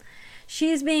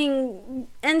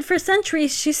 And for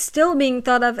centuries, she's still being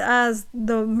thought of as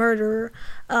the murderer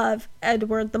of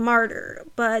Edward the Martyr.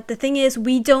 But the thing is,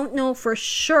 we don't know for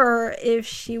sure if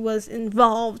she was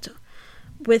involved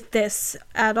with this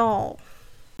at all.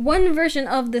 One version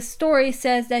of the story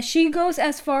says that she goes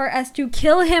as far as to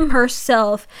kill him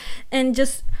herself and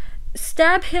just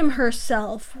stab him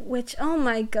herself, which, oh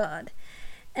my god.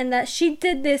 And that she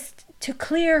did this to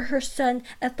clear her son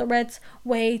Aelfthryth's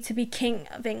way to be King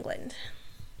of England.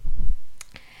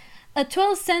 A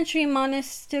 12th century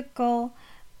monastic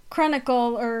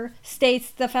chronicler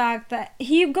states the fact that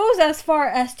he goes as far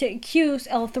as to accuse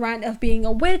Aelfthryth of being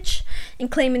a witch and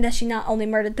claiming that she not only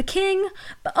murdered the king,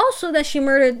 but also that she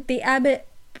murdered the abbot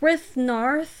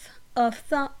Brythnarth of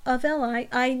Ely.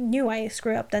 I knew I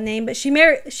screwed up the name, but she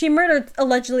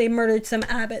allegedly murdered some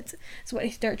abbots, is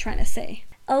what they're trying to say.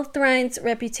 Aelfthryth's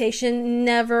reputation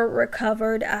never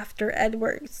recovered after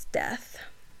Edward's death.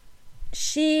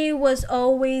 She was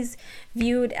always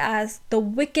viewed as the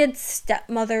wicked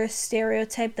stepmother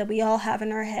stereotype that we all have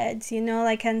in our heads,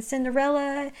 like in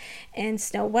Cinderella and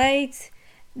Snow White.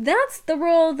 That's the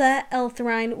role that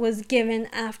Aelfthryth was given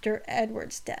after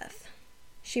Edward's death.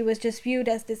 She was just viewed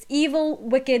as this evil,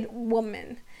 wicked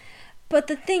woman. But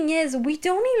the thing is, we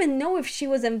don't even know if she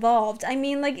was involved. I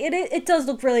mean, it does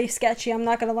look really sketchy. I'm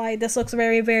not going to lie. This looks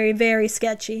very, very, very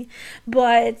sketchy.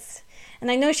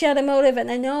 And I know she had a motive, and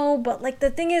I know, but the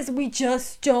thing is, we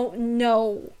just don't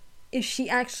know if she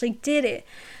actually did it.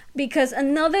 Because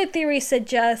another theory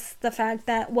suggests the fact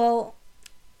that,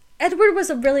 Edward was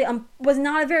was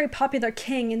not a very popular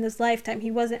king in his lifetime.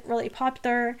 He wasn't really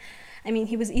popular. I mean,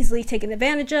 he was easily taken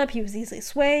advantage of. He was easily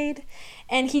swayed.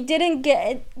 And he did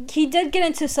get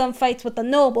into some fights with the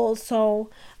nobles. So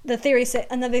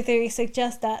another theory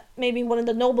suggests that maybe one of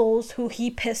the nobles who he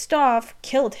pissed off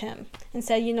killed him and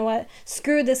said, you know what,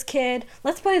 screw this kid.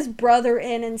 Let's put his brother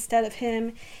in instead of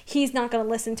him. He's not going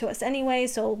to listen to us anyway,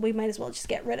 so we might as well just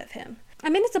get rid of him. I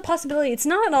mean, it's a possibility. It's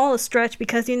not at all a stretch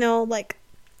because,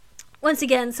 once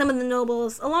again, some of the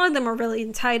nobles, a lot of them are really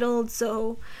entitled,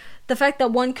 so the fact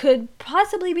that one could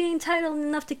possibly be entitled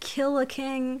enough to kill a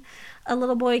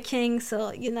little boy king,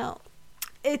 so,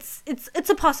 it's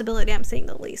a possibility, I'm saying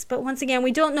the least. But once again,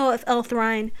 we don't know if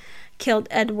Aelfthryth killed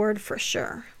Edward for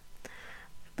sure.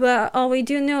 But all we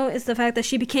do know is the fact that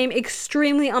she became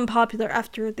extremely unpopular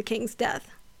after the king's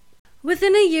death.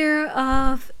 Within a year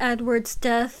of Edward's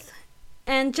death,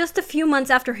 and just a few months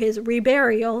after his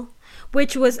reburial,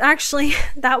 which was actually,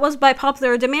 that was by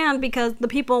popular demand because the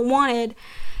people wanted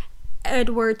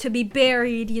Edward to be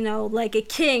buried, like a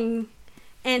king.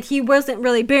 And he wasn't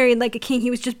really buried like a king. He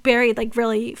was just buried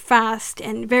really fast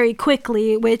and very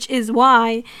quickly, which is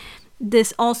why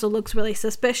this also looks really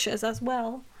suspicious as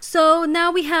well. So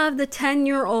now we have the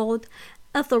 10-year-old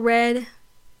Aelfthryth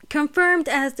confirmed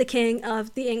as the king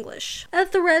of the English.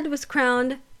 Aelfthryth was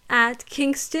crowned at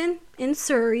Kingston in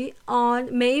Surrey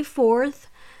on May 4th,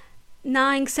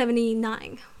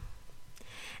 979.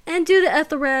 And due to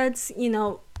Aelfthryth's,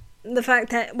 the fact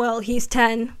that, well, he's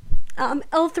 10,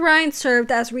 Aelfthryth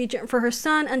served as regent for her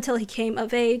son until he came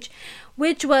of age,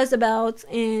 which was about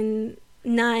in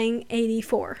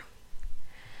 984.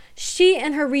 She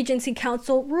and her regency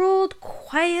council ruled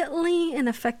quietly and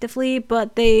effectively,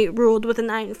 but they ruled with an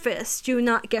iron fist. Do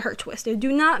not get her twisted.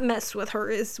 Do not mess with her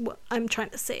is what I'm trying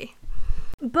to say.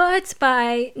 But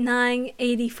by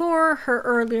 984, her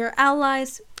earlier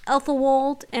allies,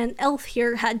 Ethelwald and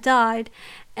Aelfthryth, had died,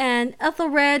 and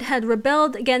Ethelred had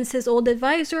rebelled against his old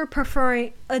advisors,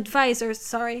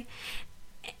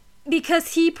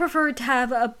 because he preferred to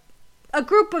have a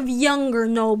group of younger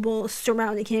nobles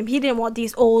surrounding him. He didn't want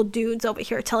these old dudes over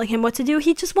here telling him what to do.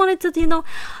 He just wanted to,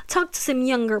 talk to some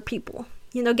younger people,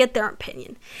 get their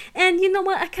opinion. And you know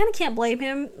what? I kind of can't blame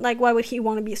him. Like, why would he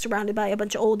want to be surrounded by a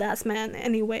bunch of old-ass men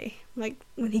anyway? Like,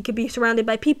 when he could be surrounded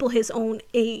by people his own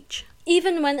age.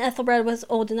 Even when Ethelred was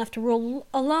old enough to rule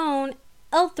alone,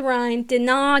 Aelfthryth did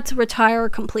not retire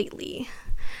completely.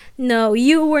 No,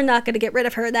 you were not going to get rid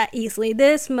of her that easily.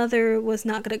 This mother was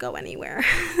not going to go anywhere.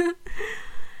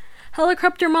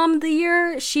 Helicopter Mom of the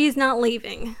Year, she's not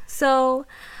leaving. So,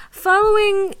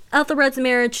 following Ethelred's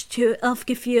marriage to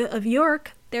Aelfthryth of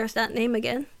York, there's that name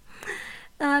again,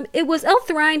 it was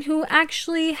Aelfthryth who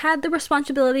actually had the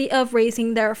responsibility of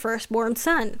raising their firstborn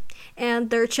son,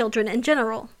 and their children in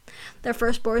general. Their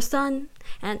firstborn son,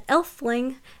 and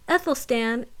Elfling,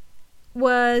 Ethelstan,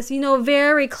 was,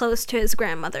 very close to his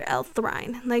grandmother,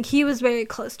 Aelfthryth. Like, he was very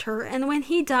close to her. And when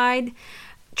he died,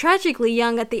 tragically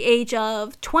young at the age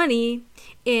of 20,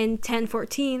 in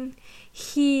 1014,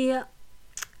 he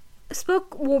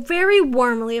spoke very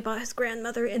warmly about his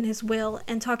grandmother in his will,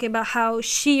 and talking about how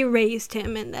she raised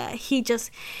him, and that he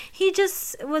just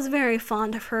was very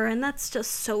fond of her, and that's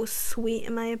just so sweet,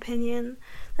 in my opinion.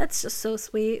 That's just so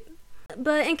sweet.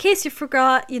 But in case you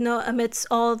forgot, amidst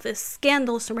all this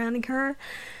scandal surrounding her,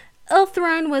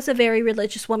 Aelfthryth was a very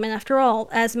religious woman after all,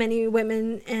 as many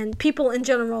women and people in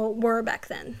general were back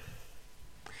then.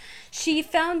 She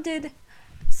founded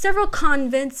several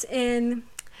convents in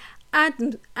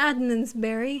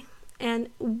Adnensbury and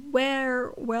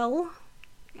Warewell.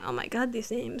 Oh my god,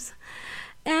 these names.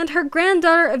 And her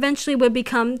granddaughter eventually would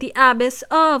become the abbess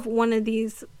of one of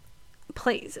these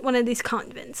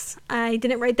convents. I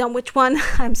didn't write down which one.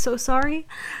 I'm so sorry.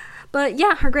 But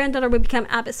yeah, her granddaughter would become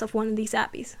abbess of one of these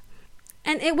abbeys.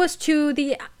 And it was to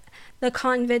the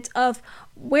convent of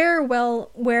Warewell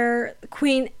where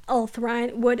Queen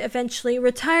Aelfthryth would eventually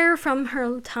retire from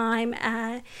her time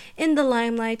in the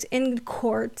limelight, in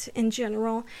court in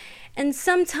general. And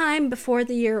sometime before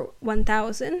the year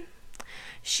 1000,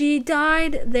 she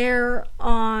died there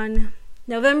on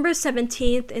November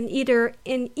 17th in either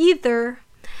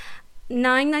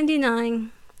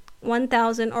 999,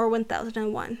 1000, or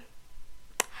 1001.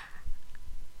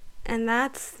 And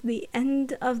that's the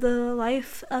end of the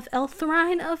life of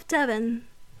Aelfthryth of Devon.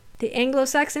 The Anglo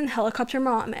Saxon helicopter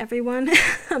mom, everyone.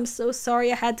 I'm so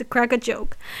sorry I had to crack a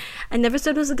joke. I never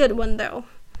said it was a good one, though.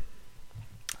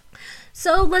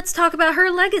 So let's talk about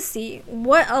her legacy.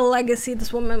 What a legacy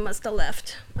this woman must have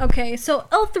left. Okay, so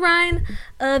Aelfthryth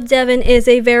of Devon is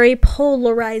a very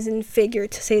polarizing figure,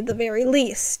 to say the very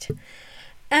least.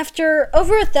 After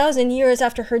over 1,000 years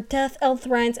after her death,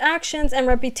 Aelfthryth's actions and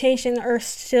reputation are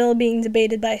still being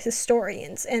debated by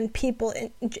historians and people.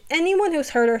 Anyone who's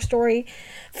heard her story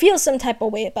feels some type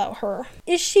of way about her.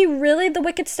 Is she really the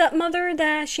wicked stepmother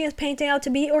that she is painting out to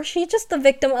be, or is she just the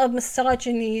victim of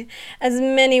misogyny, as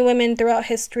many women throughout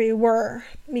history were?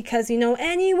 Because,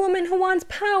 any woman who wants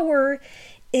power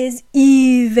is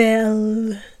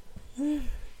evil.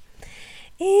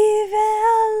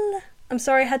 Evil. I'm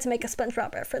sorry I had to make a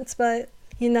SpongeBob reference, but,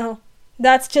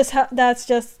 that's just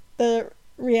the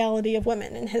reality of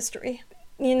women in history.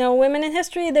 Women in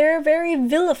history, they're very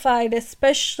vilified,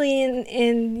 especially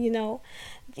in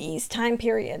these time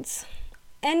periods.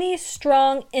 Any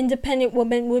strong, independent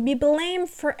woman would be blamed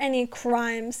for any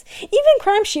crimes, even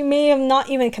crimes she may have not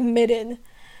even committed.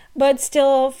 But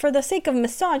still, for the sake of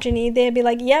misogyny, they'd be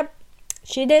like, yep,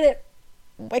 she did it.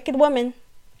 Wicked woman.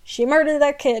 She murdered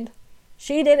that kid.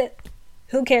 She did it.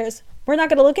 Who cares? We're not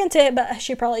going to look into it, but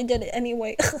she probably did it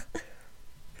anyway.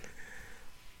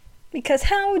 Because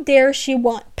how dare she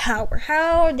want power?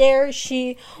 How dare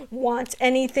she want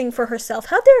anything for herself?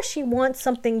 How dare she want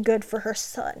something good for her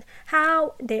son?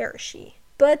 How dare she?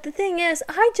 But the thing is,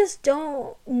 I just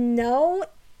don't know.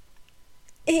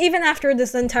 Even after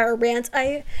this entire rant,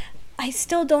 I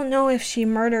still don't know if she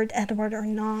murdered Edward or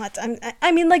not.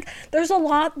 I mean, there's a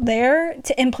lot there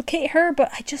to implicate her,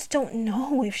 but I just don't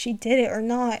know if she did it or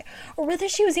not. Or whether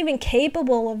she was even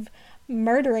capable of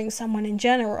murdering someone in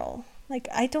general. Like,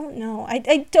 I don't know. I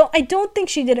don't think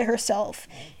she did it herself.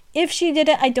 If she did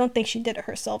it, I don't think she did it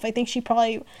herself. I think she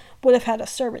probably would have had a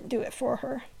servant do it for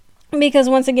her. Because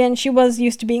once again, she was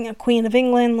used to being a queen of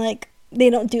England. Like, they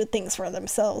don't do things for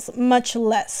themselves, much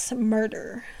less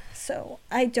murder. So,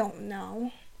 I don't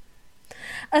know.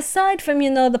 Aside from,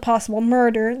 the possible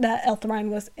murder that Aelfthryth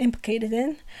was implicated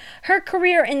in, her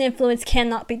career and influence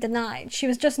cannot be denied. She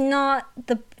was not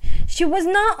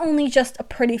only just a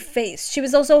pretty face, she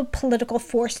was also a political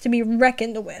force to be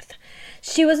reckoned with.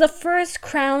 She was the first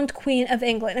crowned queen of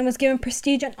England and was given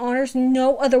prestige and honors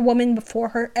no other woman before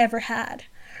her ever had.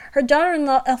 Her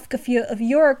daughter-in-law, Aelfthryth of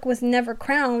York, was never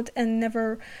crowned and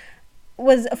never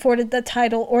was afforded the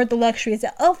title or the luxuries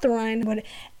that Aelfthryth would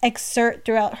exert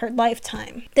throughout her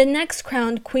lifetime. The next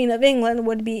crowned queen of England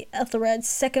would be Aelfthryth's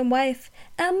second wife,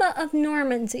 Emma of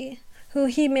Normandy, who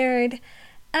he married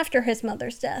after his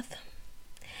mother's death.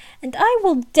 And I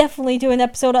will definitely do an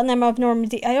episode on Emma of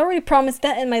Normandy. I already promised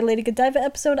that in my Lady Godiva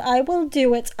episode. I will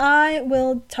do it. I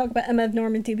will talk about Emma of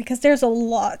Normandy because there's a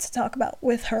lot to talk about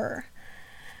with her.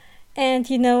 And,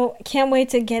 can't wait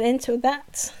to get into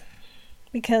that.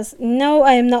 Because, no,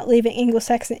 I am not leaving Anglo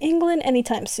Saxon England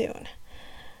anytime soon.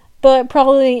 But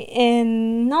probably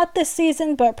not this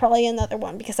season, but probably another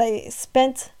one. Because I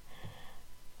spent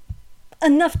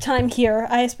enough time here.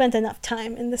 I spent enough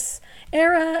time in this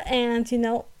era. And,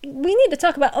 we need to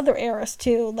talk about other eras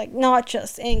too. Like, not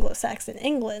just Anglo Saxon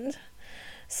England.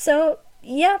 So,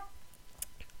 yeah.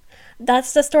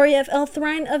 That's the story of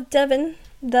Aelfthryth of Devon,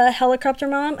 the helicopter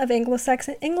mom of Anglo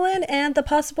Saxon England, and the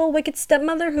possible wicked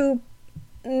stepmother who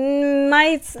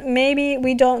maybe,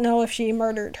 we don't know if she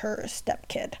murdered her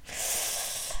stepkid.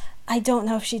 I don't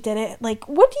know if she did it. Like,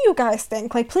 what do you guys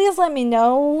think? Like, please let me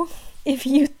know if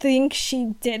you think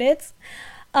she did it.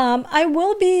 I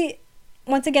will be,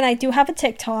 once again, I do have a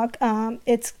TikTok.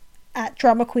 It's at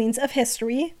Drama Queens of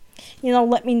History.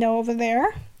 Let me know over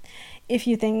there if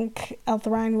you think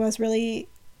Aelfthryth was really,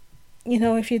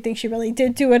 if you think she really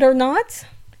did do it or not.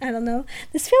 I don't know.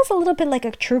 This feels a little bit like a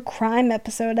true crime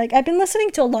episode. Like, I've been listening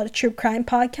to a lot of true crime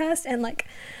podcasts, and, like,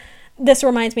 this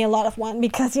reminds me a lot of one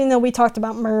because, we talked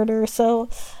about murder, so,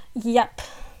 yep.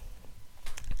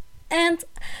 And,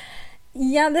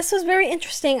 yeah, this was very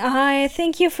interesting. I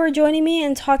thank you for joining me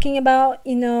and talking about,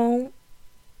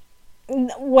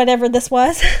 whatever this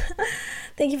was.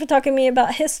 Thank you for talking to me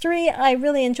about history. I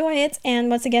really enjoy it.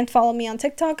 And once again, follow me on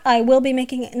TikTok. I will be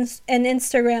making an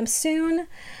Instagram soon.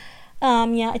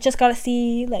 I just gotta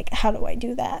see, like, how do I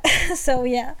do that? So,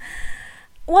 yeah.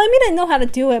 Well, I know how to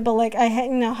do it, but, like, I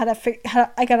know how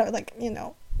I gotta, like,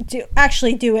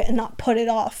 actually do it and not put it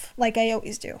off like I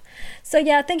always do. So,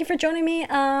 yeah, thank you for joining me.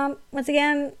 Once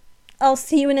again, I'll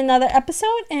see you in another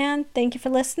episode, and thank you for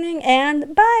listening,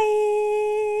 and bye!